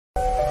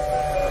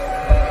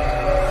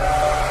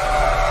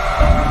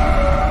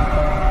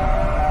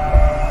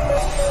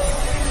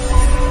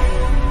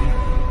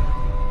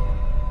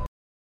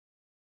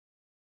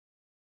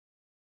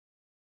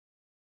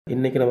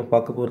இன்றைக்கி நம்ம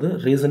பார்க்க போகிறது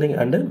ரீசனிங்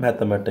அண்டு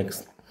மேத்தமேட்டிக்ஸ்.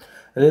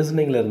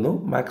 ரீசனிங்கில் இருந்தும்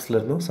மேக்ஸில்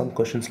இருந்தும் சம்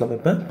கொஷின்ஸ் நம்ம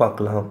இப்போ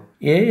பார்க்கலாம்.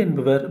 ஏ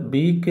என்பவர்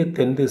பிக்கு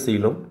தென்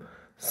திசையிலும்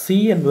சி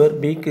என்பவர்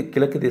பிக்கு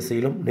கிழக்கு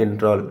திசையிலும்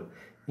நின்றால்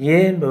ஏ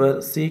என்பவர்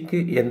சிக்கு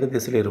எந்த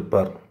திசையில்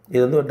இருப்பார்?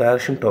 இது வந்து ஒரு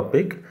டைரக்ஷன்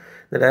டாபிக்.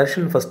 இந்த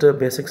டைரக்ஷன் ஃபஸ்ட்டு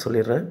பேசிக்ஸ்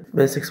சொல்லிடுறேன்.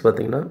 பேசிக்ஸ்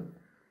பார்த்திங்கன்னா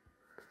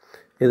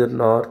இது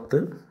நார்த்து,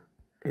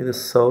 இது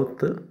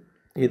சவுத்து,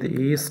 இது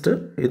ஈஸ்ட்டு,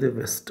 இது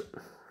வெஸ்ட்டு.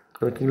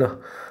 ஓகேங்களா?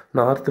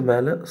 நார்த்து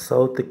மேலே,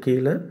 சவுத்து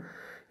கீழே,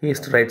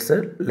 ஈஸ்ட் ரைட்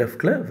சைடு,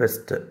 லெஃப்டில்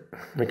வெஸ்ட்டு.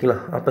 ஓகேங்களா?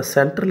 அப்போ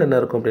சென்டரில் என்ன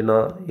இருக்கும் அப்படின்னா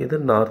இது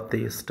நார்த்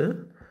ஈஸ்ட்டு,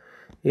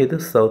 இது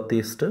south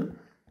east,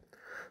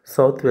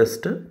 south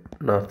west,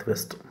 north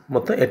west.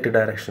 மொத்தம் 8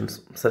 டைரக்ஷன்ஸ்.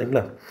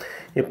 சரிங்களா?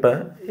 இப்போ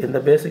இந்த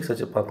பேசிக்ஸ்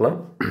வச்சு பார்க்கலாம்.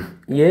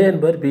 ஏ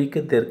என்பவர்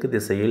பிக்கு தெற்கு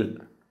திசையில்,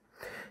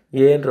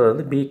 ஏன்றது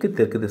வந்து பிக்கு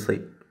தெற்கு திசை.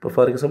 இப்போ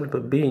ஃபார் எக்ஸாம்பிள்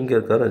இப்போ பி இங்கே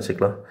இருக்காருன்னு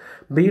வச்சுக்கலாம்.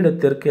 பியோட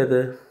தெற்கு எது?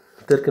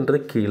 தெற்குன்றது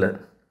கீழே.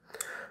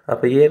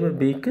 அப்போ ஏ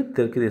பிக்கு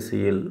தெற்கு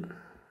திசையில்.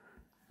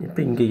 இப்போ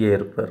இங்கே ஏ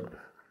இருப்பார்.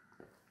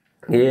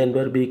 ஏ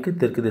என்பவர் பிக்கு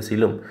தெற்கு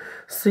திசையிலும்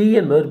சி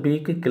என்பவர்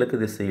பிக்கு கிழக்கு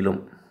திசையிலும்.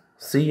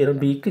 சி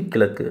என்பவர் பிக்கு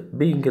கிழக்கு,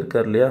 பி இங்கே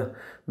இருக்கார் இல்லையா?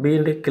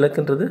 பியினுடைய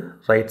கிழக்குன்றது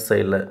ரைட்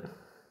சைடில்,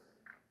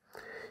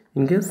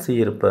 இங்கே சி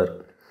இருப்பார்.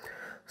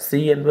 சி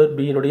என்பவர்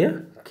பியினுடைய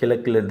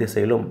கிழக்கு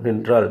திசையிலும்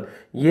நின்றால்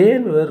ஏ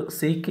என்பவர்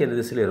சிக்கு எந்த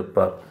திசையில்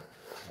இருப்பார்?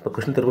 இப்போ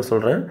கொஸ்டின் திரும்ப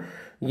சொல்கிறேன்.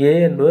 ஏ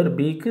என்பவர்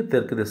பிக்கு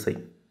தெற்கு திசை,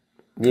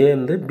 ஏ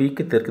வந்து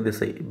பிக்கு தெற்கு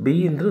திசை, பி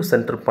என்று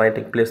சென்டர்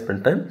பாயிண்டிங் பிளேஸ்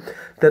பண்ணிட்டேன்.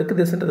 தெற்கு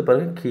திசைன்றது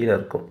பாருங்கள் கீழே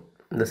இருக்கும்.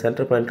 இந்த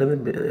சென்டர் பாயிண்ட்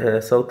வந்து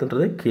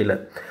சவுத்துன்றது கீழே.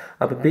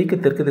 அப்போ பிக்கு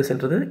தெற்கு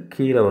திசைன்றது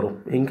கீழே வரும்.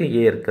 இங்கே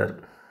ஏ இருக்கார்,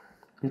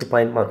 இந்த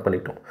பாயிண்ட் மார்க்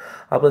பண்ணிட்டோம்.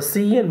 அப்போ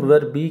சி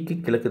என்பவர் பிக்கு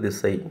கிழக்கு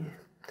திசை.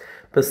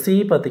 இப்போ சி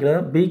பார்த்திங்கன்னா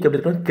பிக்கு எப்படி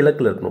இருக்கணும்?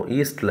 கிழக்கில் இருக்கணும்,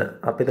 ஈஸ்ட்டில்.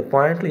 அப்போ இந்த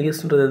பாயிண்டில்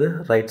ஈஸ்ட்ன்றது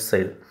ரைட்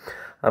சைடு.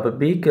 அப்போ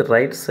பிக்கு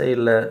ரைட்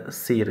சைடில்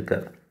சி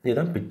இருக்கார்.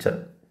 இதுதான் பிக்சர்.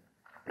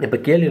 இப்போ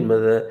கேள்வி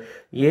என்பது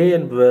ஏ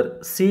என்பவர்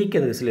சிக்கு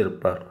எந்த திசையில்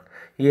இருப்பார்?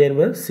 ஏ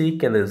என்பவர்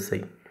சிக்கு எந்த திசை?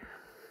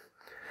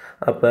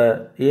 அப்போ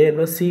ஏ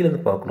என்பவர்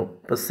சியிலேருந்து பார்க்கணும்.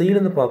 இப்போ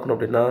சியிலேருந்து பார்க்கணும்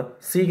அப்படின்னா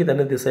சிக்கு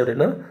என்ன திசை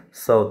அப்படின்னா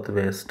சவுத்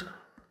வெஸ்ட்.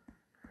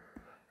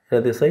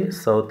 என்ன திசை?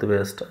 சவுத்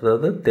வெஸ்ட்,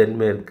 அதாவது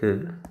தென்மேற்கு.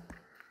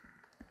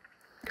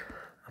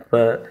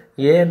 அப்போ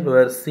ஏ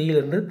என்பவர்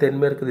சியிலேருந்து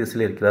தென்மேற்கு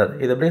திசையில் இருக்கிறார்.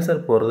 இது எப்படி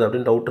சார் போகிறது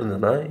அப்படின்னு டவுட்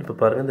இருந்ததுன்னா இப்போ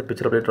பாருங்கள், இந்த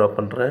பிக்சர் அப்படியே ட்ரா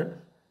பண்ணுறேன்.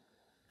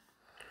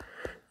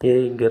 ஏ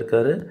இங்கே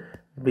இருக்கார்,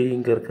 பி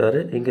இங்கே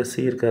இருக்கார், இங்கே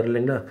சி இருக்கார்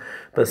இல்லைங்களா?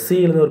 இப்போ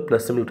சியிலேருந்து ஒரு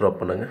ப்ளஸ் சிம்பிள்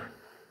ட்ராப் பண்ணுங்க.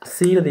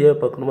 சியிலேருந்து ஏவை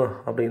பார்க்கணுமா?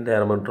 அப்படி இந்த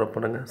ஏரமாக ட்ராப்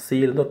பண்ணுங்கள்.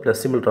 சியிலேருந்து ஒரு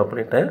ப்ளஸ் சிம்பிள் ட்ராப்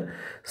பண்ணிவிட்டேன்.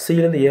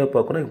 சியிலேருந்து ஏவை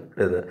பார்க்கணும்.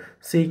 இது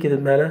சிக்கு இது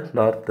மேலே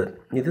நார்த்து,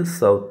 இது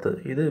சவுத்து,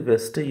 இது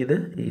வெஸ்ட்டு, இது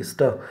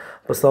ஈஸ்ட்டா.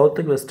 அப்போ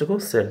சவுத்துக்கு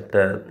வெஸ்ட்டுக்கும்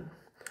சென்டர்.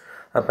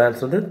 அப்போ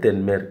ஆன்சர் வந்து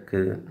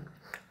தென்மேற்கு.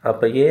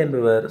 அப்போ ஏ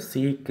என்பவர்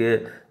சிக்கு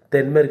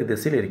தென்மேற்கு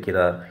திசையில்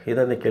இருக்கிறார்.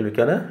 இதுதான் இந்த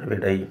கேள்விக்கான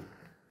விடை.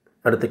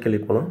 அடுத்த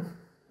கேள்வி போகலாம்.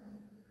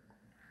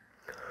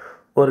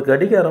 ஒரு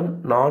கடிகாரம்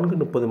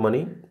 4:30 மணி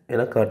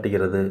என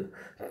காட்டுகிறது.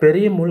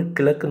 பெரிய முள்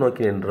கிழக்கு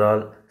நோக்கி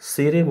நின்றால்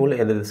சிறிய முள்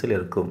எந்த திசையில்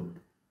இருக்கும்?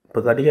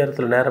 இப்போ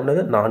கடிகாரத்தில் நேரம்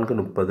என்னது?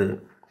 4:30.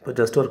 இப்போ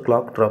ஜஸ்ட் ஒரு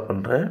கிளாக் ட்ரா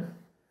பண்ணுறேன்.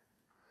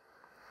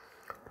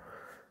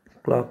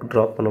 கிளாக்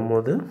ட்ரா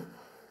பண்ணும்போது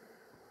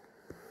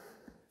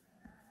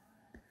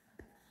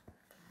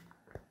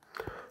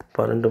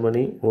 12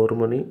 மணி, 1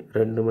 மணி,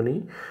 2 மணி,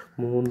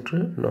 3,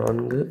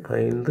 4,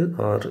 5,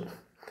 6,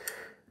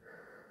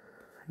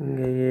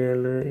 இங்கே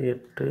 7,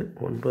 8,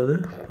 9,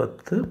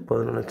 10,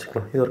 11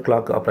 வச்சுக்கலாம். இது ஒரு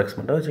கிளாக்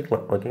அப்ராக்சிமேட்டாக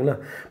வச்சுக்கலாம். ஓகேங்களா?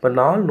 இப்போ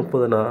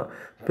 4:30னா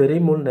பெரிய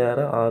முள்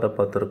நேரம் 6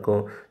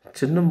 பார்த்துருக்கோம்.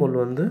 சின்ன முள்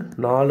வந்து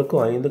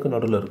 4க்கும் 5க்கும்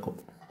நடுவில் இருக்கும்.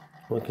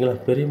 ஓகேங்களா?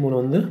 பெரிய முள்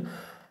வந்து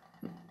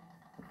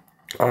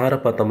 6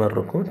 பார்த்த மாதிரி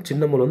இருக்கும்.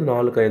 சின்ன முள் வந்து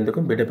 4க்கும்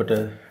 5க்கும் இடைப்பட்ட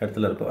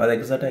இடத்துல இருக்கும். அது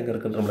எக்ஸாக்டாக எங்கே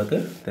இருக்குன்னு நம்மளுக்கு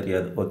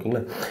தெரியாது.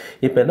 ஓகேங்களா?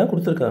 இப்போ என்ன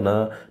கொடுத்துருக்காங்கன்னா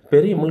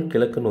பெரிய முள்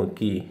கிழக்கு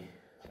நோக்கி.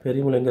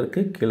 பெரிய முள் எங்கே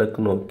இருக்குது?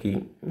 கிழக்கு நோக்கி.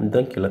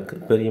 இதுதான் கிழக்கு.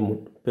 பெரிய முள்,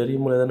 பெரிய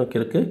முள் எதை நோக்கி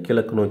இருக்குது?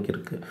 கிழக்கு நோக்கி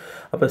இருக்குது.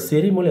 அப்போ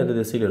சிறிய முள் எந்த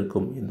திசையில்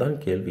இருக்கும்? இதுதான்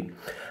கேள்வி.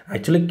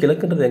 ஆக்சுவலி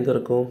கிழக்குன்றது எங்கே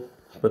இருக்கும்?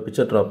 இப்போ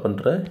பிக்சர் ட்ரா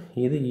பண்ணுறேன்.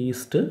 இது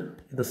ஈஸ்ட்டு,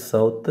 இது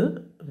சவுத்து,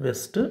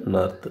 வெஸ்ட்டு,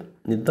 நார்த்து.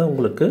 இதுதான்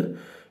உங்களுக்கு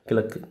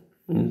கிழக்கு.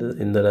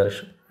 இந்த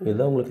டைரக்ஷன்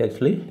இதுதான் உங்களுக்கு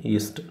ஆக்சுவலி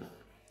ஈஸ்ட்டு.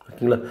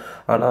 ஓகேங்களா?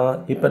 ஆனால்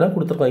இப்போ என்ன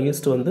கொடுத்துருக்கான்?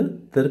 ஈஸ்ட்டு வந்து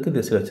தெற்கு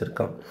திசையில்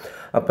வச்சுருக்கான்.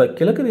 அப்போ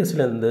கிழக்கு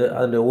திசையிலேருந்து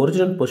அதனுடைய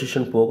ஒரிஜினல்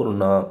பொசிஷன்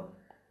போகணுன்னா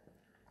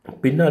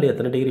பின்னாடி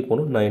எத்தனை டிகிரி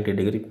போகணும்? 90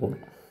 டிகிரி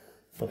போகணும்.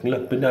 ஓகேங்களா?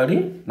 பின்னாடி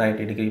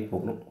 90 டிகிரி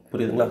போகணும்.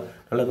 புரியுதுங்களா?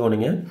 நல்லா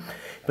கவனிங்க.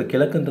 இப்போ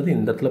கிழக்குன்றது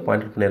இந்த இடத்துல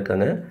பாயிண்ட்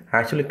பண்ணியிருக்காங்க.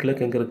 ஆக்சுவலி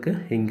கிழக்கு எங்கே இருக்குது?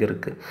 இங்கே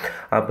இருக்குது.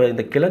 அப்போ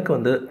இந்த கிழக்கு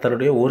வந்து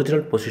தன்னுடைய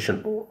ஒரிஜினல் பொசிஷன்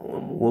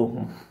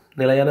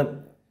நிலையான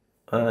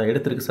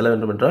இடத்திற்கு செல்ல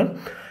வேண்டும் என்றால்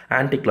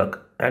ஆன்டி கிளாக்.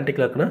 ஆன்டி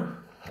கிளாக்னா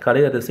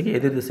கடிகார திசைக்கு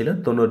எதிர் திசையில்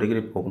 90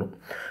 டிகிரி போகணும்.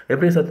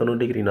 எப்படி சார்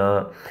 90 டிகிரினா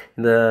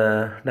இந்த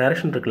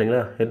டைரக்ஷன் இருக்கு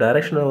இல்லைங்களா? இந்த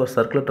டைரக்ஷனை ஒரு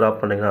சர்க்கிளை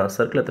ட்ராப் பண்ணிங்கன்னா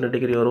சர்க்கிள் எத்தனை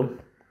டிகிரி வரும்?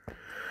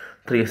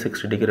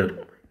 360 டிகிரி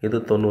வரும். இது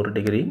 90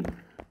 டிகிரி,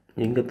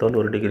 இங்கே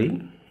 90 டிகிரி,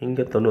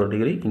 இங்கே 90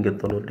 டிகிரி, இங்கே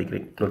 90 டிகிரி.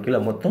 ஓகேங்களா?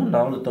 மொத்தம்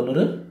 4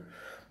 90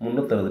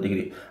 360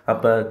 டிகிரி.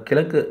 அப்போ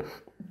கிழக்கு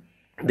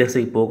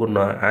திசைக்கு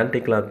போகணும்னா ஆன்டி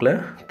கிளாக்கில்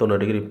 90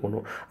 டிகிரி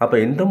போகணும். அப்போ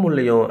இந்த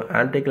மூலையும்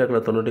ஆன்டி கிளாக்கில்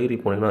 90 டிகிரி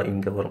போனீங்கன்னா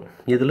இங்கே வரும்.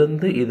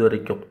 இதுலேருந்து இது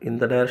வரைக்கும்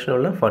இந்த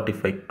டைரக்ஷனில்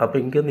 45. அப்போ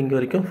இங்கேருந்து இங்கே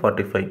வரைக்கும்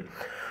 45.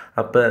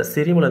 அப்போ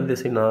சிறிமலை எந்த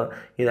திசைனா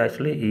இது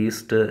ஆக்சுவலி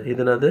ஈஸ்ட்டு,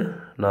 இது என்னது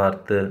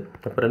நார்த்து.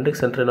 அப்போ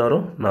ரெண்டுக்கு சென்டர் என்ன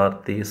வரும்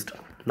நார்த் ஈஸ்ட்.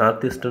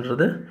 நார்த்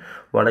ஈஸ்ட்டுன்றது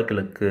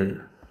வடகிழக்கு,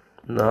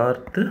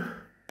 நார்த்து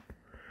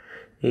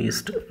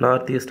ஈஸ்ட்.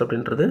 நார்த் ஈஸ்ட்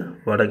அப்படின்றது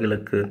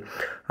வடகிழக்கு.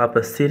 அப்போ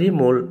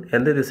சிறிமூல்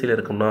எந்த திசையில்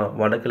இருக்கும்னா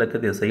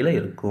வடகிழக்கு திசையில்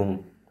இருக்கும்.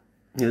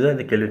 இதுதான்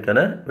இந்த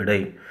கேள்விக்கான விடை.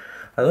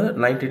 அதாவது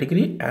 90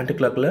 டிகிரி ஆன்டி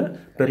கிளாக்கில்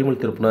பெரியமூல்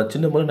திருப்பினா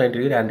சின்ன மூலம்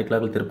 90 டிகிரி ஆன்டி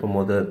கிளாக்கில் திருப்பும்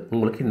போது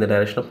உங்களுக்கு இந்த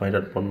டைரக்ஷனை பாயிண்ட்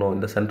அவுட் பண்ணணும்.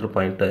 இந்த சென்டர்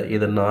பாயிண்ட்டு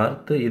இது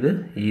நார்த்து, இது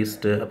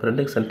ஈஸ்ட்டு. அப்போ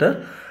ரெண்டுக்கு சென்டர்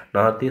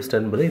நார்த் ஈஸ்ட்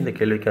என்பது இந்த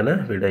கேள்விக்கான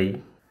விடை.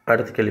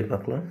 அடுத்த கேள்வி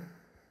பார்க்கலாம்.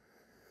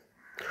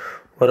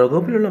 ஒரு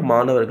வகுப்பில் உள்ள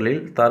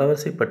மாணவர்களில்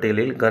தரவரிசை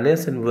பட்டியலில்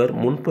கணேஷ் என்பவர்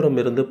முன்புறம்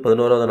இருந்து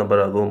 11வது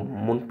நபராகவும்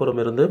பின்புறம்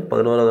இருந்து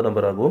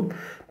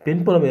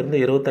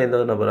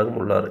 25வது நபராகவும்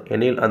உள்ளார்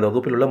எனில் அந்த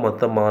வகுப்பில் உள்ள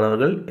மொத்த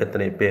மாணவர்கள்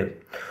எத்தனை பேர்?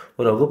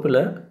 ஒரு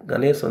வகுப்பில்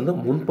கணேஷ் வந்து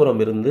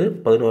முன்புறம் இருந்து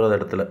 11வது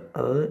இடத்துல,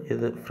 அதாவது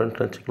இது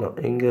ஃப்ரண்ட் வச்சுக்கலாம்.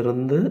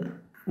 இங்கேருந்து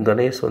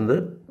கணேஷ் வந்து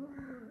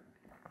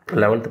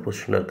 11th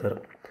பொசிஷனில் இருக்கார்.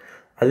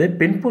 அதுவே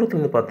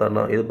பின்புறத்துலேருந்து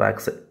பார்த்தாருன்னா இது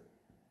பேக் சைட்,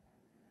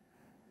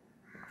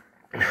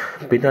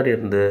 பின்னாடி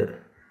இருந்து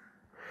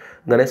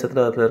கணேஷ்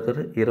எத்தனை இடத்துல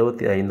இருக்கார்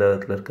 25வது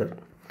இடத்துல இருக்கார்.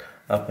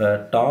 அப்போ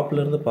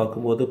டாப்லேருந்து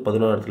பார்க்கும்போது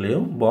 11வது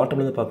இடத்துலையும்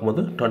பாட்டம்லேருந்து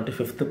பார்க்கும்போது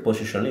 25th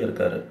பொசிஷன்லையும்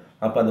இருக்கார்.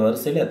 அப்போ அந்த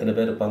வரிசையில் எத்தனை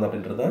பேர் இருப்பாங்க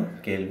அப்படின்றது தான்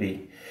கேள்வி.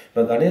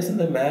 இப்போ கணேஷ்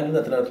வந்து மேலேருந்து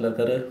எத்தனை இடத்துல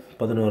இருக்கார்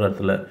 11வது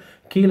இடத்துல,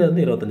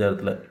 கீழேருந்து 25வது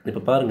இடத்துல.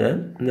 இப்போ பாருங்கள்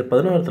இந்த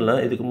 11வது இடத்துல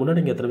இதுக்கு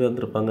முன்னாடி இங்கே எத்தனை பேர்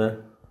வந்துருப்பாங்க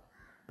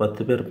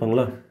 10 பேர்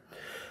இருப்பாங்களா?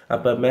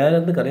 அப்போ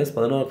மேலேருந்து கணேஷ்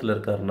 11வது இடத்துல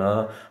இருக்காருன்னா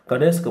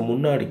கணேஷ்க்கு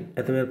முன்னாடி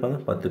எத்தனை பேர் இருப்பாங்க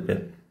 10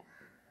 பேர்,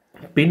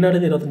 பின்னாடி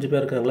 25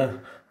 பேர் இருக்காங்களா?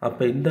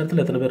 அப்போ இந்த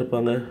இடத்துல எத்தனை பேர்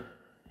இருப்பாங்க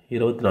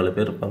 24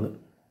 பேர் இருப்பாங்க.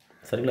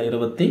 சரிங்களா,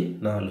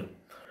 24.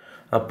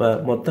 அப்போ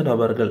மொத்த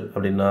நபர்கள்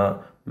அப்படின்னா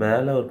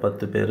மேலே ஒரு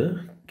 10 பேர்,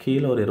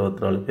 கீழே ஒரு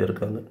 24 பேர்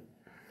இருக்காங்க.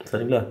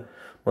 சரிங்களா,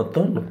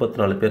 மொத்தம்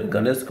 34 பேர்.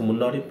 கணேஷ்க்கு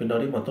முன்னாடி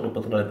பின்னாடி மொத்தம்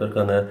 34 பேர்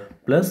இருக்காங்க.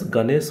 ப்ளஸ்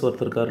கணேஷ்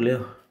ஒருத்தர் இருக்கார் இல்லையா,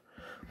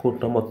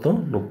 கூட்டம் மொத்தம்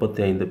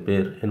 35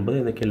 பேர்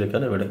என்பது இந்த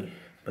கேள்விக்கான விடை.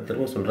 இப்போ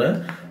திரும்ப சொல்கிறேன்,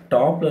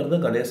 டாப்பில் இருந்து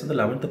கணேஷ் வந்து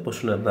 11th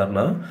பொசிஷனில்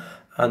இருந்தார்னா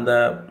அந்த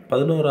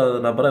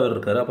 11வது நபராக அவர்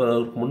இருக்கார். அப்போ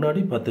அவருக்கு முன்னாடி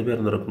 10 பேர்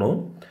இருந்திருக்கணும்.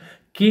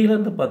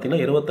 கீழேருந்து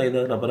பார்த்தீங்கன்னா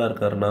 25வது நபராக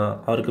இருக்காருன்னா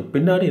அவருக்கு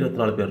பின்னாடி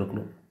 24 பேர்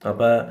இருக்கணும்.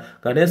 அப்போ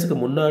கணேஷுக்கு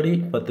முன்னாடி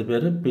 10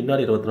 பேர்,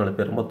 பின்னாடி 24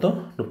 பேர், மொத்தம்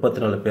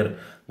 34 பேர்.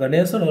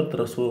 கணேசோட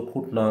ஒருத்தர்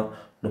கூட்டினா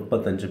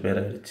 35 பேர்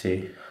ஆயிடுச்சு.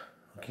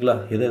 ஓகேங்களா,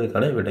 இது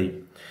இதுக்கான விடை.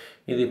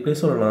 இது இப்படி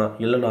சொல்லலாம்,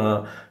 இல்லைனா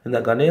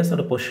இந்த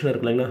கணேசோட பொசிஷன்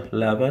இருக்கு இல்லைங்களா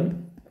 11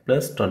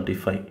 +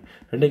 25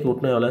 ரெண்டைக்கு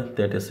கூட்டினா எவ்வளோ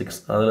 36,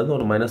 அதுலேருந்து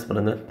ஒரு மைனஸ்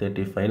பண்ணுங்கள்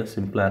 35ன்னு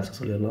சிம்பிளாக ஆன்சர்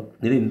சொல்லிடலாம்.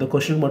 இது இந்த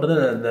கொஸ்டின் மட்டும்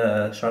தான் இந்த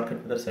ஷார்ட்கட்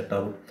மெத்தட் செட்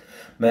ஆகும்.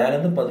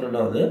 மேலேருந்து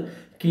 11வது,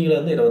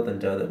 கீழேருந்து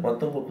 25வது,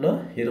 மொத்தம் கூட்டினா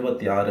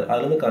 26.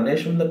 அதுலேருந்து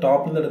கணேஷ் வந்து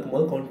டாப்லேருந்து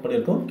எடுக்கும்போது கவுண்ட்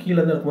பண்ணியிருக்கோம்,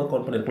 கீழேருந்து எடுக்கும்போது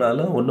கவுண்ட் பண்ணியிருக்கலாம்,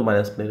 அதில் ஒன்று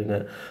மைனஸ் பண்ணிடுங்க.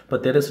 இப்போ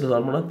 36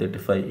 சால்வ் பண்ணால்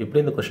 35.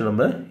 இப்படி இந்த கொஸ்டின்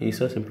நம்ம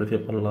ஈஸியாக சிம்பிளிஃபை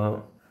பண்ணலாம்.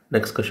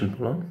 நெக்ஸ்ட் கொஸ்டின்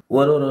போகலாம்.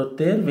 ஒரு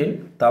தேர்வில்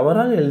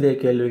தவறாக எழுதிய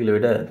கேள்விகளை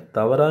விட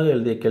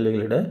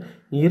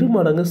 2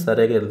 மடங்கு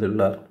சரியாக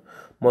எழுதியுள்ளார்.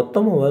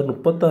 மொத்தம் அவர்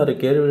 36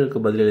 கேள்விகளுக்கு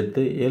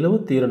பதிலளித்து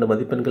 72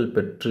 மதிப்பெண்கள்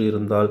பெற்று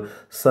இருந்தால்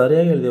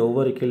சரியாக எழுதிய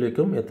ஒவ்வொரு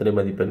கேள்விக்கும் எத்தனை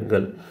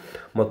மதிப்பெண்கள்?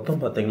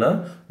 மொத்தம் பார்த்தீங்கன்னா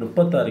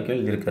 36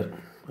 கேள்வி எழுதியிருக்கார்.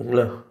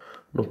 ஓகேங்களா,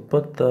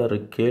 36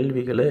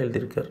 கேள்விகளை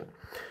எழுதியிருக்கார்.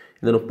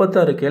 இந்த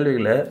 36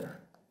 கேள்விகளை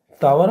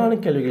தவறான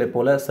கேள்விகளை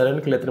போல்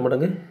சரியான கேள்வி எத்தனை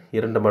மடங்கு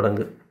 2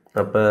 மடங்கு.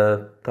 அப்போ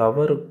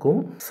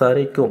தவறுக்கும்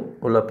சரிக்கும்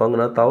உள்ள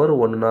பங்குனா தவறு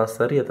 1னா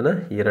சரி எத்தனை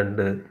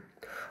 2,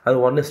 அது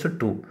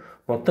 1:2.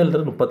 மொத்தம்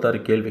எழுதுகிற 36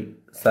 கேள்வி,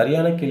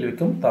 சரியான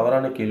கேள்விக்கும்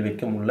தவறான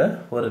கேள்விக்கும் உள்ள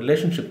ஒரு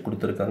ரிலேஷன்ஷிப்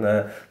கொடுத்துருக்காங்க.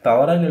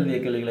 தவறாக எழுதிய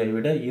கேள்விகளை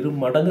விட 2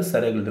 மடங்கு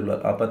சரியாக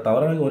எழுதியுள்ளார். அப்போ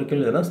தவறாக ஒரு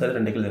கேள்வி தான் சரி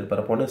 2 கேள்வி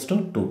இருப்பார்.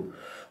 1:2.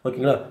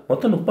 ஓகேங்களா,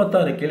 மொத்தம்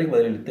 36 கேள்விக்கு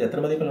பதிலளித்து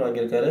எத்தனை மதிப்பெண்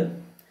வாங்கியிருக்காரு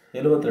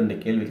 72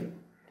 கேள்வி,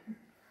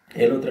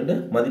 72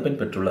 மதிப்பெண்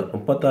பெற்றுள்ளார்.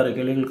 36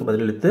 கேள்விகளுக்கு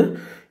பதிலளித்து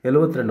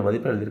 72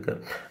 மதிப்பெண்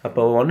எழுதியிருக்கார்.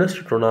 அப்போ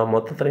 1:2னா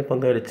மொத்தத்தனை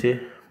பங்காயிடுச்சு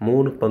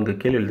 3 பங்கு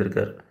கேள்வி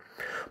எழுதியிருக்கார்.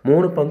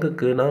 3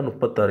 பங்குக்கு நான்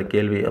 36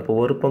 கேள்வி, அப்போ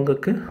ஒரு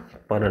பங்குக்கு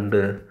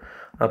 12.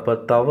 அப்போ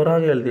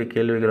தவறாக எழுதிய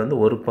கேள்விகள் வந்து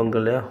ஒரு பங்கு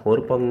இல்லையா,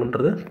 ஒரு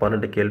பங்குன்றது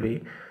 12 கேள்வி,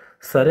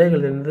 சரியாக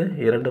எழுதினது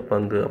 2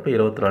 பங்கு, அப்போ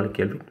 24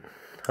 கேள்வி.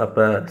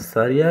 அப்போ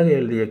சரியாக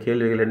எழுதிய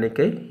கேள்விகள்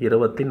எண்ணிக்கை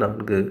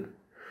 24.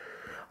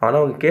 ஆனால்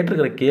அவங்க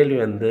கேட்டிருக்கிற கேள்வி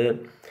வந்து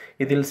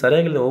இதில்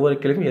சரியாக எழுதிய ஒவ்வொரு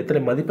கேள்வியும்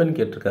எத்தனை மதிப்பெண்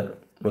கேட்டிருக்காரு.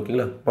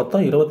 ஓகேங்களா,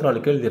 மொத்தம்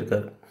 24 கேள்வி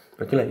இருக்கார்.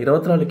 ஓகேங்களா,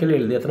 24 கேள்வி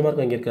எழுதி எத்தனை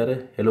மார்க் வாங்கியிருக்காரு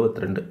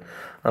 72.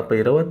 அப்போ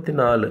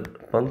 24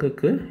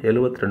 பங்குக்கு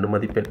 72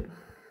 மதிப்பெண்.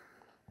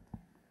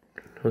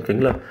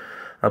 ஓகேங்களா,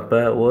 அப்போ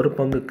ஒரு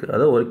பங்குக்கு,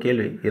 அதாவது ஒரு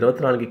கேள்வி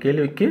 24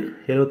 கேள்விக்கு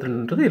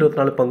 72ன்றது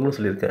 24 பங்குன்னு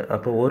சொல்லியிருக்கேன்.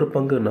 அப்போ ஒரு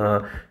பங்குனா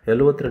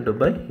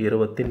 72/24,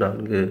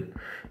 72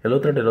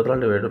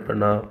 24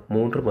 எடுப்பேன்னா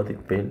 3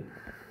 மதிப்பெண்.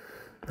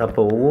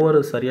 அப்போ ஒவ்வொரு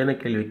சரியான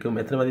கேள்விக்கும்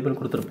எத்தனை மதிப்பெண்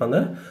கொடுத்துருப்பாங்க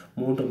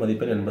 3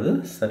 மதிப்பெண் என்பது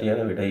சரியான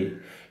விடை.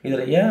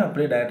 இதில் ஏன்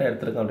அப்படியே டேரெக்டாக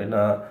எடுத்துருக்கோம்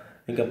அப்படின்னா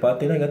இங்கே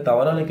பார்த்தீங்கன்னா இங்கே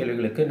தவறான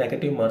கேள்விகளுக்கு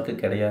நெகட்டிவ் மார்க்கு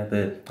கிடையாது.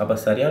 அப்போ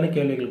சரியான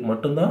கேள்விகளுக்கு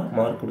மட்டும்தான்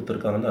மார்க்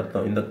கொடுத்துருக்காங்கன்னு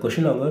அர்த்தம். இந்த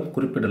கொஷின் அவங்க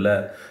குறிப்பிடலை.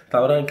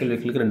 தவறான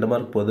கேள்விகளுக்கு 2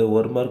 மார்க் போகுது,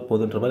 1 மார்க்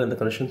போகுதுன்ற மாதிரி எந்த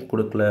கண்டிஷன்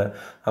கொடுக்கல.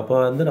 அப்போ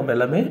வந்து நம்ம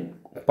எல்லாமே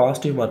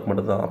பாசிட்டிவ் மார்க்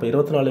மட்டும்தான். அப்போ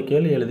 24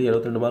 கேள்வி எழுதி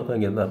 72 மார்க்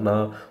வாங்கியிருந்தாருன்னா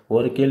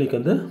ஒரு கேள்விக்கு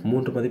வந்து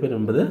 3 மதிப்பெண்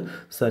என்பது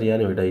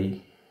சரியான விடை.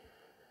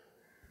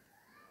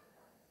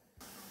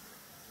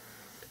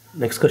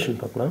 நெக்ஸ்ட்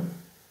கொஷின் பார்க்கலாம்.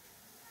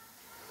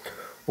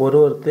 ஒரு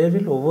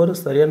தேர்வில் ஒவ்வொரு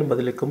சரியான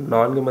பதிலுக்கும்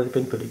 4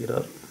 மதிப்பெண்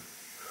பெறுகிறார்.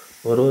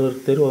 ஒரு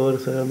தேர்வில் ஒவ்வொரு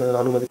சரியான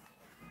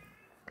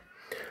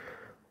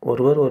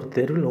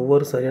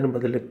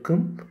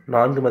பதிலுக்கும்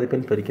 4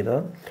 மதிப்பெண்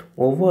பெறுகிறார்.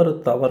 ஒவ்வொரு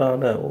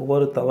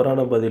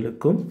தவறான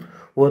பதிலுக்கும்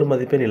 1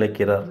 மதிப்பெண்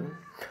இழக்கிறார்.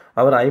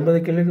 அவர் 50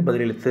 கேள்விக்கு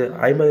பதிலளித்து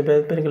 50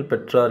 மதிப்பெண்கள்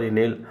பெற்றார்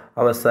எனில்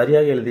அவர்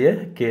சரியாக எழுதிய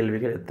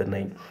கேள்விகள்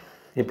எத்தனை?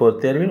 இப்போ ஒரு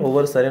தேர்வில்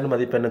ஒவ்வொரு சரியான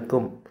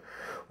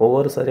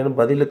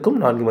பதிலுக்கும்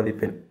 4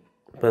 மதிப்பெண்.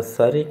 இப்போ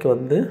சரிக்கு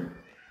வந்து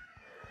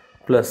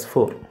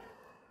 +4,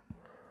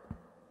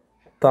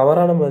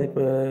 தவறான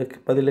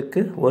பதிலுக்கு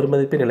 1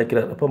 மதிப்பெண்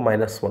இழக்கிறார். அப்போ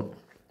 -1.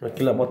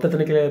 ஓகேங்களா? மொத்தம்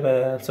எத்தனை கேள்வி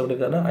ஆன்சர்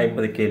பண்ணியிருக்காங்கன்னா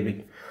 50 கேள்வி.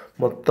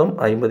 மொத்தம்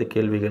 50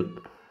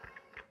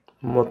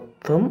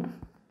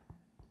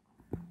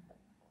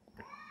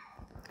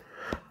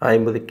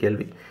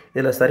 கேள்விகள்.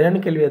 இதில் சரியான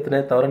கேள்வி எத்தனை,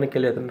 தவறான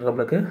கேள்வி எத்தனை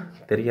நம்மளுக்கு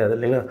தெரியாது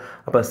இல்லைங்களா?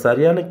 அப்போ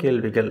சரியான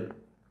கேள்விகள்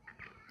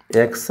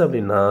X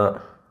அப்படின்னா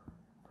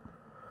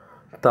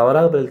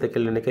தவறாக பதிலளித்த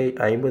கேள்வி எண்ணிக்கை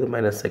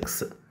 50 - X.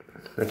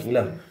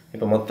 ஓகேங்களா?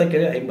 இப்போ மொத்த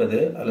கேள்வி 50,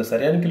 அதில்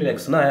சரியான கேள்வி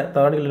எக்ஸ்னா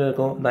தவறான கேள்வி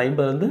இருக்கும். இந்த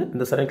 50 வந்து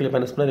இந்த சரியான கேள்வி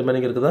மைனஸ் பண்ணால்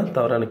ரிமைனிங் இருக்குது தான்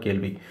தவறான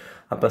கேள்வி.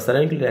 அப்போ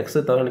சரியான கேள்வி எக்ஸ்,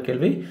 தவறான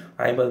கேள்வி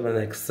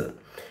 50 - X.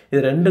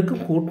 இது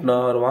ரெண்டுக்கும் கூட்டினா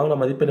அவர் வாங்கின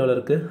மதிப்பெண் எவ்வளோ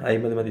இருக்குது?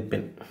 50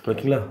 மதிப்பெண்.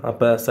 ஓகேங்களா?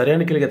 அப்போ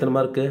சரியான கேள்விக்கு எத்தனை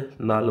மார்க்கு?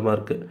 4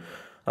 மார்க்கு.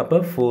 அப்போ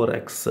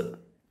 4x.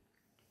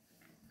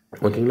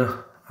 ஓகேங்களா?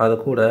 அது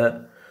கூட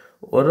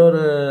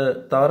ஒரு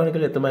தவறான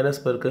கேள்வி எத்தனை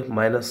மைனஸ் போயிருக்கு?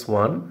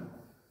 -1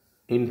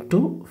 ×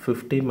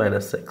 50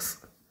 - X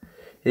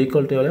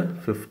ஈக்குவல் டு எவ்வளோ?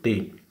 50.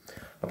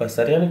 அப்போ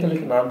சரியான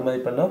கேள்விக்கு 4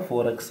 மதிப்பெண்ணா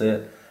 4x.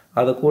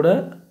 அதை கூட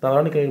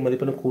தவறான கேள்வி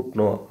மதிப்பெண்ணை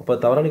கூட்டணும். அப்போ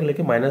தவறான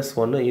கேள்விக்கு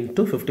 -1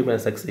 ×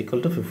 50 - X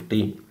ஈக்குவல் டு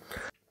 50.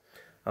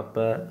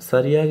 அப்போ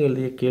சரியாக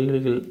எழுதிய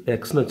கேள்விகள்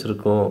எக்ஸ்னு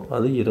வச்சுருக்கோம்,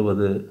 அது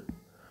 20.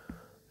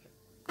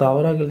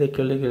 தவறாக எழுதிய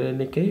கேள்விகள்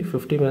எண்ணிக்கை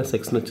 50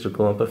 - Xன்னு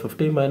வச்சுருக்கோம். அப்போ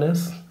 50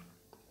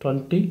 -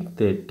 20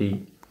 30.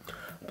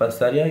 இப்போ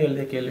சரியாக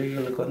எழுதிய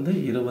கேள்விகளுக்கு வந்து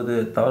 20,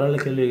 தவறான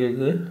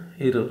கேள்விகளுக்கு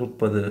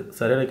 30.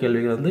 சரியான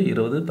கேள்விகள் வந்து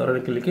 20,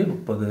 தவறான கேள்விக்கு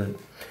 30.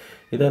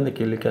 இதான் அந்த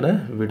கேள்விக்கான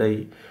விடை.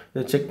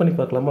 இதை செக் பண்ணி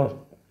பார்க்கலாமா?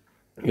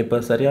 இப்போ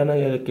சரியான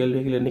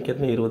கேள்விகள் எண்ணிக்கை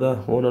எத்தனை? 20.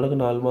 3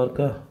 4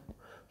 மார்க்கா?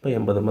 இப்போ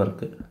 80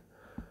 மார்க்கு.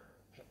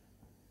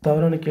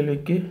 தவறான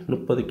கேள்விக்கு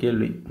 30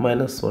 கேள்வி,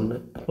 -1,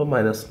 அப்போ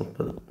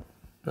 -30.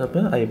 அப்போ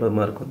 50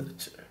 மார்க்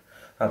வந்துருச்சு.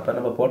 அப்போ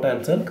நம்ம போட்ட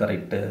ஆன்சர்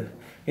கரெக்டு.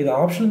 இது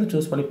ஆப்ஷன் வந்து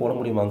சூஸ் பண்ணி போட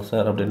முடியுமாங்க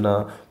சார் அப்படின்னா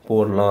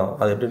போடலாம்.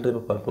 அது எப்படின்றது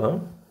இப்போ பார்க்கலாம்.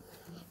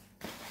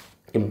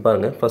 இப்போ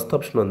பாருங்கள், ஃபஸ்ட்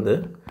ஆப்ஷன் வந்து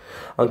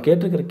அவன்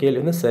கேட்டிருக்கிற கேள்வி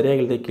வந்து சரியாக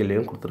எழுதிய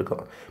கேள்வியும்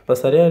கொடுத்துருக்கான். இப்போ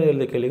சரியாக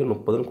எழுதிய கேள்விகள்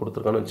 30ன்னு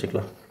கொடுத்துருக்கான்னு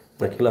வச்சுக்கலாம்.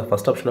 ஓகேங்களா?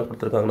 ஃபஸ்ட் ஆப்ஷனாக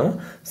கொடுத்துருக்காங்கன்னா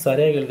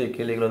சரியாக எழுதிய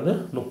கேள்விகள் வந்து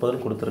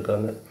 30ன்னு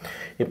கொடுத்துருக்காங்க.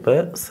 இப்போ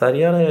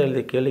சரியான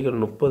எழுதிய கேள்விகள்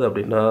 30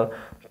 அப்படின்னா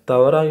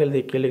தவறாக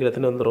எழுதிய கேள்விகள்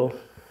எத்தனை வந்துடும்?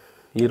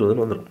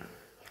 20ன்னு வந்துடும்.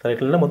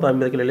 கரெக்ட் இல்லைன்னா மொத்தம்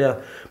 50 கேள்வி இல்லையா?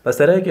 இப்போ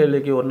சரியாக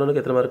கேள்விக்கு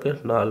ஒன்றுக்கு எத்தனை மார்க்கு?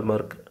 4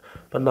 மார்க்.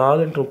 இப்போ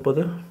 4 ×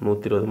 30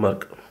 120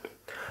 மார்க்.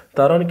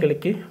 தவறான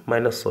கேள்விக்கு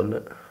 -1.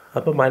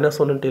 அப்போ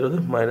 -1 × 20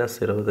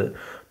 -20.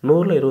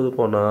 100ல் 20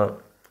 போனால்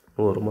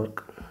 100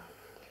 மார்க்.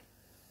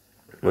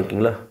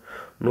 ஓகேங்களா?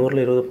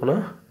 100ல் 20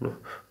 போனால்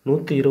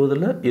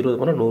 120ல் 20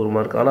 போனால் 100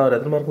 மார்க். ஆனால் அவர்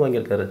எத்தனை மார்க்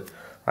வாங்கியிருக்காரு?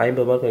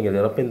 50 மார்க்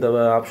வாங்கியிருக்காரு. அப்போ இந்த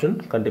ஆப்ஷன்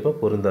கண்டிப்பாக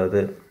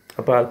பொருந்தாது.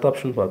 அப்போ அடுத்த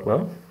ஆப்ஷன்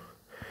பார்க்கலாம்.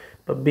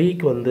 இப்போ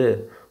பிக்கு வந்து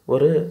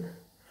ஒரு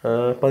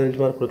 15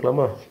 மார்க்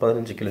கொடுக்கலாமா?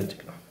 15 கேள்வி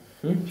வச்சுக்கலாம்.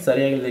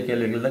 சரியாக எழுதிய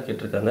கேள்விகள் தான்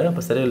கேட்டிருக்காங்க.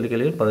 அப்போ சரியாக எழுதிய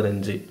கேள்விகள்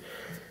 15.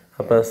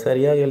 அப்போ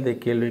சரியாக எழுதிய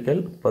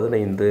கேள்விகள்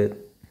 15.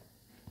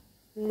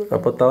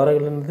 அப்போ தவறாக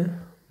எழுதுனது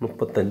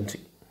 35.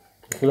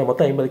 ஓகேங்களா?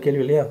 மொத்தம் 50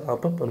 கேள்வி இல்லையா?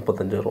 அப்போ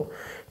 35 வரும்.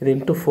 இது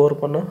 × 4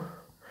 பண்ணால்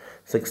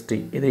 60.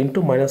 இது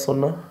 ×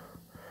 -1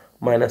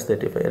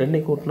 -35.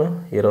 ரெண்டையும் கூட்டினா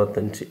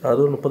 25.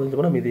 அது 35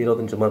 பண்ணால் மீதி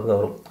 25 மார்க்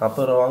தான் வரும்.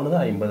 அப்போ வாங்கினது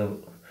 50.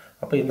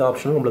 அப்போ இந்த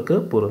ஆப்ஷனும் நம்மளுக்கு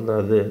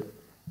பொருந்தாது.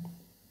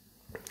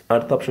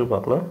 அடுத்த ஆப்ஷன்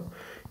பார்க்கலாம்.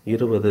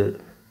 20.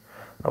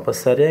 அப்போ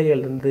சரியாக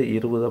எழுதுனது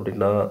 20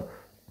 அப்படின்னா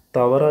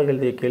தவறாக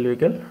எழுதிய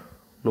கேள்விகள்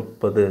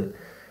 30.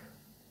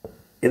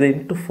 இதை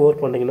 × 4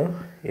 பண்ணிங்கன்னா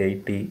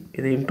 80.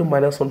 இது ×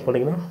 -1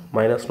 பண்ணிங்கன்னா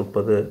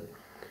 -30.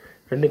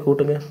 ரெண்டையும்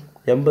கூட்டுங்க.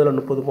 80ல்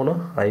 30 போனால்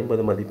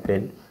 50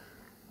 மதிப்பெண்.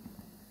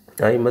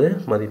 50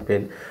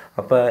 மதிப்பெண்.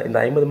 அப்போ இந்த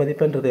 50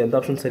 மதிப்பெண்றது எந்த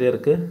ஆப்ஷன் சரியாக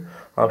இருக்குது?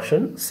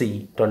 Option C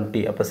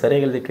 20. அப்போ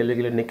சரியாக எழுதிய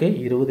கேள்விகள் எண்ணிக்கை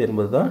 20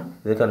 என்பது தான்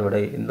இதுக்கான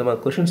விடை. இந்த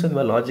மாதிரி கொஷின்ஸ் இந்த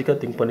மாதிரி லாஜிக்காக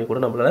திங்க் பண்ணி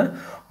கூட நம்மளால்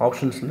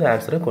ஆப்ஷன்ஸ்லேருந்து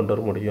ஆன்சரை கொண்டு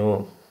வர முடியும்.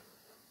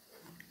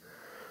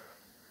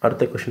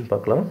 அடுத்த கொஷின்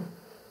பார்க்கலாம்.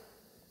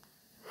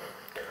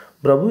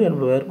 பிரபு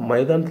என்பவர்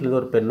மைதானத்தில்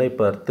ஒரு பெண்ணை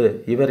பார்த்து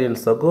இவர் என்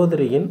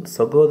சகோதரியின்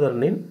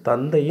சகோதரனின்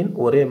தந்தையின்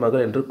ஒரே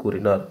மகள் என்று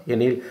கூறினார்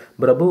எனில்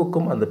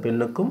பிரபுவுக்கும் அந்த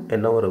பெண்ணுக்கும்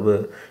என்ன உறவு?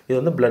 இது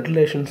வந்து பிளட்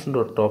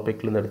ரிலேஷன்ஸ்ன்ற ஒரு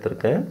டாப்பிக்லேருந்து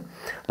எடுத்திருக்கேன்.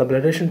 அந்த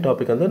பிளட் ரிலேஷன்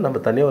டாபிக் வந்து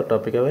நம்ம தனியாக ஒரு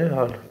டாப்பிக்காகவே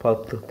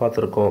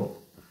பார்த்துருக்கோம்.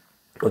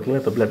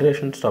 ஓகேங்களா. இப்போ பிளட்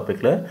ரிலேஷன்ஸ்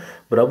டாப்பிக்கில்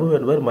பிரபு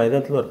என்பவர்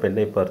மைதானத்தில் ஒரு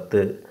பெண்ணை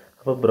பார்த்து,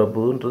 அப்போ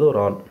பிரபுன்றது ஒரு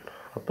ஆண்,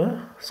 அப்போ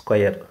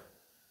ஸ்கொயர்,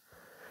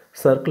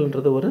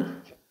 சர்க்கிள்ன்றது ஒரு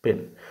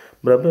பெண்.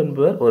 பிரபு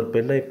என்பவர் ஒரு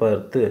பெண்ணை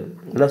பார்த்து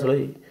என்ன சொல்ல,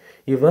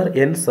 இவர்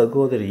என்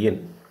சகோதரியின்,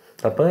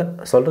 அப்போ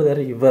சொல்கிறது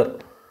யார்? இவர்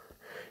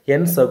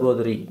என்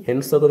சகோதரி.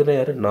 என் சகோதரினா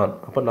யார்? நான்.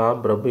 அப்போ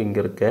நான் பிரபு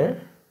இங்கே இருக்கேன்.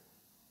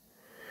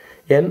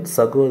 என்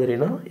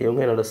சகோதரினா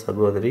இவங்க என்னோட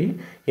சகோதரி.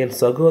 என்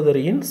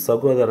சகோதரியின்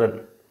சகோதரன்,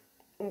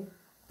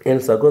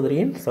 என்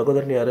சகோதரியின்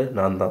சகோதரன் யார்?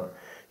 நான் தான்.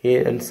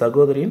 என்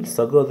சகோதரியின்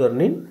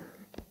சகோதரனின்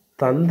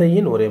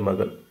தந்தையின் ஒரே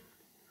மகள்.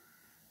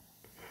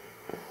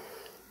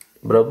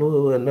 பிரபு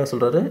என்ன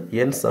சொல்கிறாரு?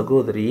 என்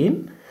சகோதரியின்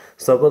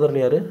சகோதரன்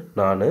யார்?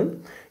 நான்.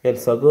 என்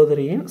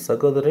சகோதரியின்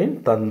சகோதரின்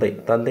தந்தை,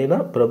 தந்தைனா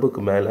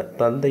பிரபுக்கு மேலே,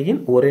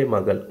 தந்தையின் ஒரே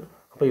மகள்,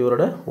 அப்போ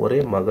இவரோட ஒரே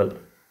மகள்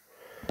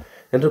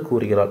என்று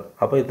கூறுகிறாள்.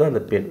 அப்போ இதுதான்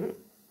அந்த பெண்.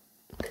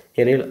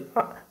 எனில்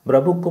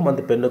பிரபுக்கும்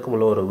அந்த பெண்ணுக்கும்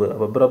உள்ள உறவு.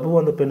 அப்போ பிரபு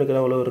அந்த பெண்ணுக்கு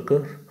என்ன உறவு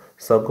இருக்குது?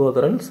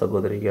 சகோதரன்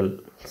சகோதரிகள்,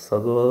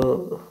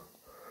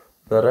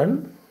 சகோதரன்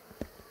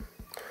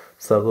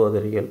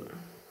சகோதரிகள்.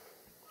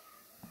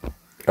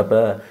 அப்போ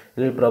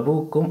இதில்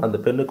பிரபுவுக்கும் அந்த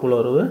பெண்ணுக்கும் உள்ள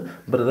உறவு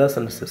பிரதர்ஸ்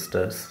அண்ட்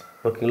சிஸ்டர்ஸ்.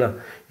 ஓகேங்களா.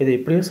 இது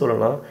இப்படியும்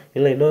சொல்லலாம்,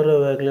 இல்லை இன்னொரு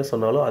வகையிலையும்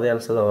சொன்னாலும் அதே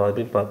ஆன்சர் தான்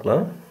அப்படின்னு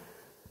பார்க்கலாம்.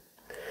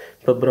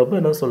 இப்போ பிரபு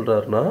என்ன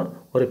சொல்கிறாருன்னா,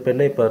 ஒரு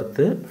பெண்ணை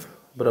பார்த்து,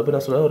 பிரபு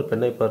என்ன சொல்கிறார்? ஒரு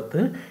பெண்ணை பார்த்து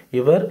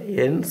இவர்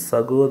என்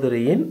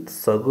சகோதரியின்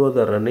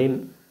சகோதரனின்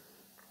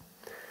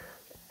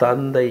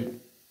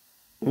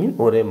தந்தையின்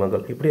ஒரே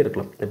மகள், இப்படி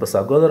இருக்கலாம். இப்போ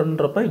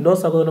சகோதரன்றப்ப இன்னொரு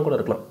சகோதரன் கூட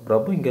இருக்கலாம்.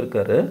 பிரபு இங்கே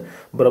இருக்கார்,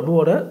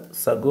 பிரபுவோட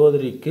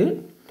சகோதரிக்கு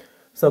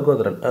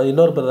சகோதரன்,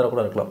 இன்னொரு பிரதராக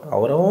கூட இருக்கலாம்,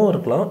 அவரும்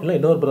இருக்கலாம், இல்லை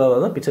இன்னொரு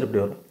பிரதராக தான். பிக்சர்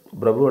இப்படி வரும்,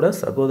 பிரபுவோட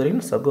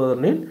சகோதரின்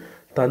சகோதரனின்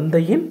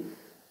தந்தையின்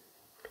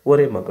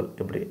ஒரே மகள்.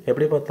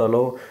 எப்படி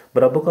பார்த்தாலும்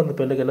பிரபுக்கு அந்த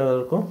பெண்ணுக்கு என்ன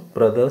இருக்கும்?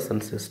 Brothers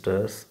and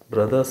sisters.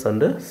 Brothers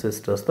and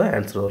sisters தான்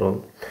ஆன்சர் வரும்.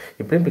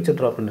 இப்படியும் பிக்சர்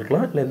ட்ரா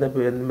பண்ணிருக்கலாம், இல்லை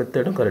எந்த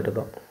மெத்தடும் கரெக்டு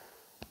தான்.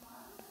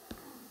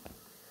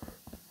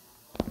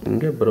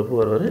 இங்கே பிரபு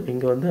வருவார்,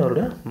 இங்கே வந்து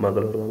அவரோட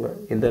மகள் வருவாங்க.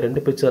 இந்த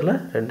ரெண்டு பிக்சரில்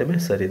ரெண்டுமே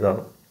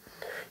சரிதான்.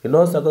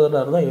 இன்னொரு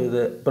சகோதரனாக இருந்தால்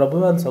இது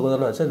பிரபுவான்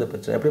சகோதரனாக வச்சா இந்த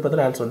பிரச்சனை. எப்படி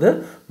பார்த்தாலும் ஆன்சர் வந்து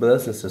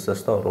பிரதர்ஸ் அண்ட்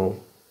சிஸ்டர்ஸ் தான் வரும்.